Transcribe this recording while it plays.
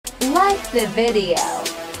like the video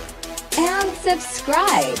and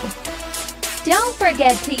subscribe. Don't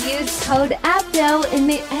forget to use code ABDO in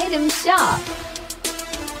the item shop.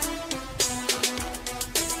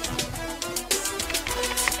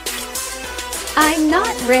 I'm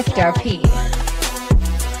not Rift RP.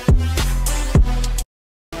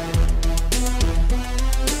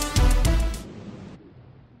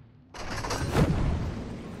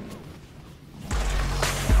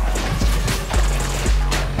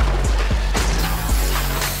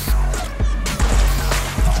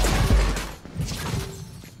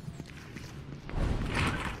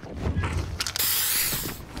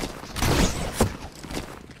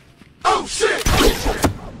 Oh shit! Oh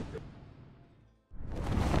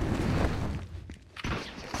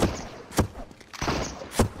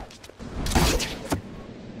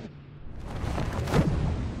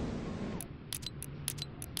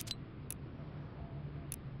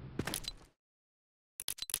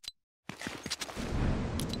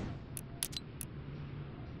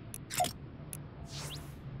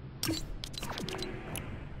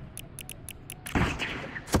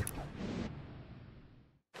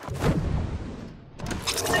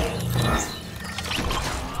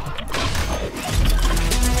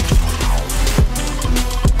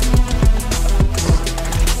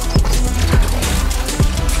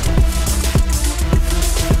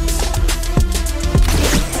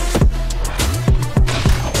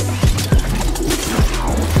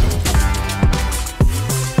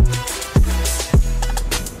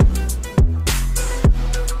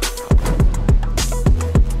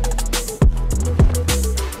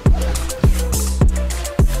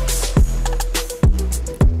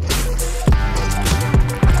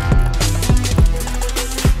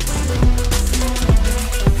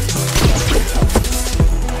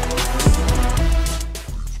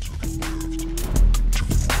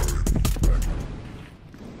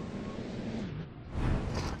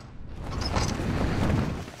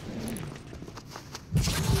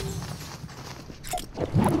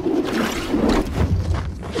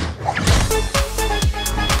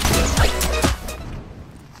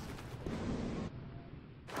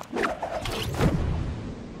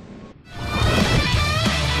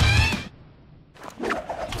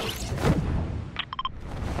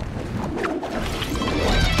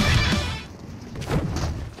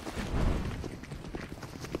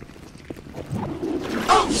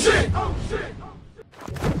shit! Oh shit!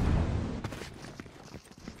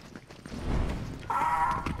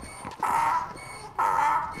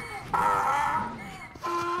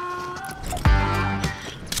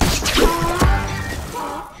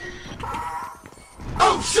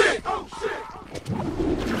 Oh shit! Oh shit!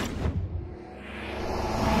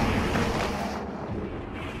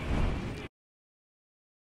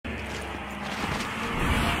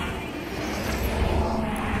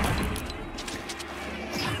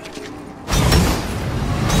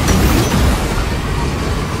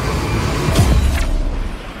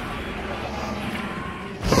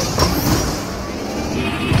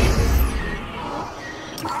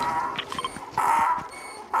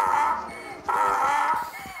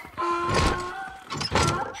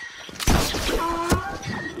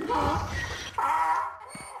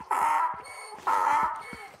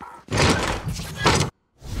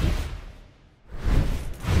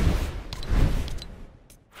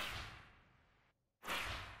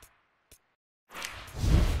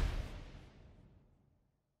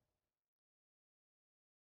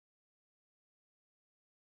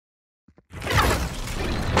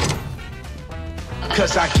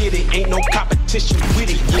 Cause I get it, ain't no competition with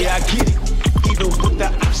it, yeah I get it. Even with the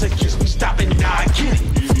ops against me stopping, now I get it.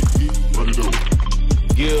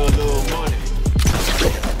 Yeah, a little money.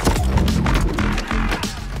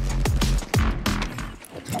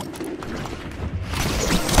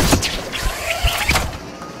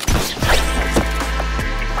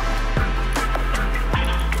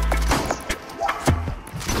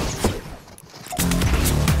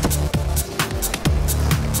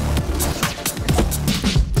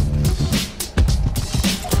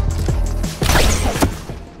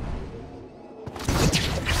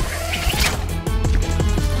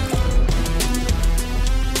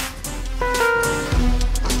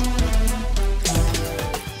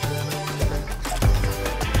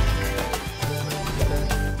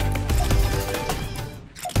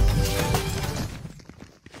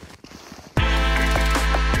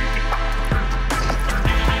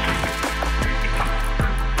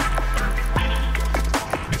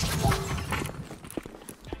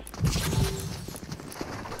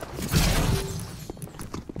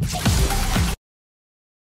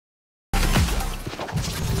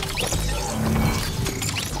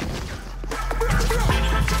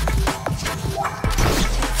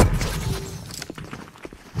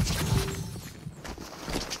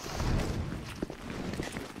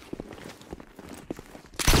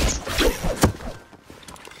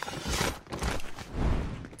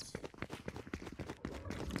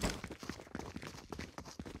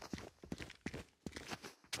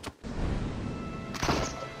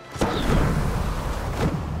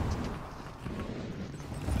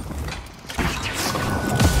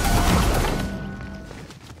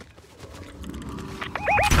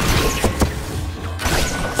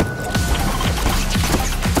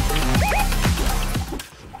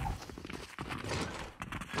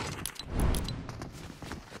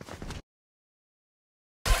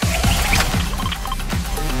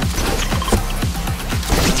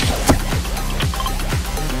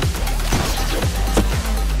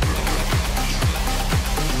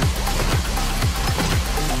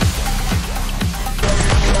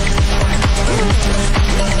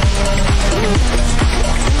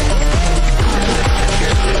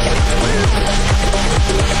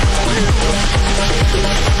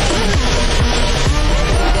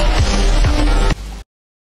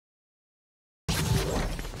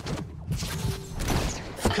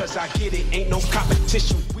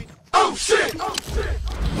 competition with it. Oh shit! Oh shit!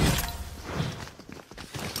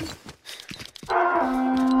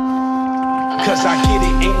 Cause I get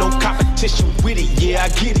it, ain't no competition with it. Yeah, I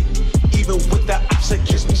get it. Even with the ops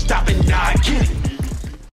against me stopping, now I get it.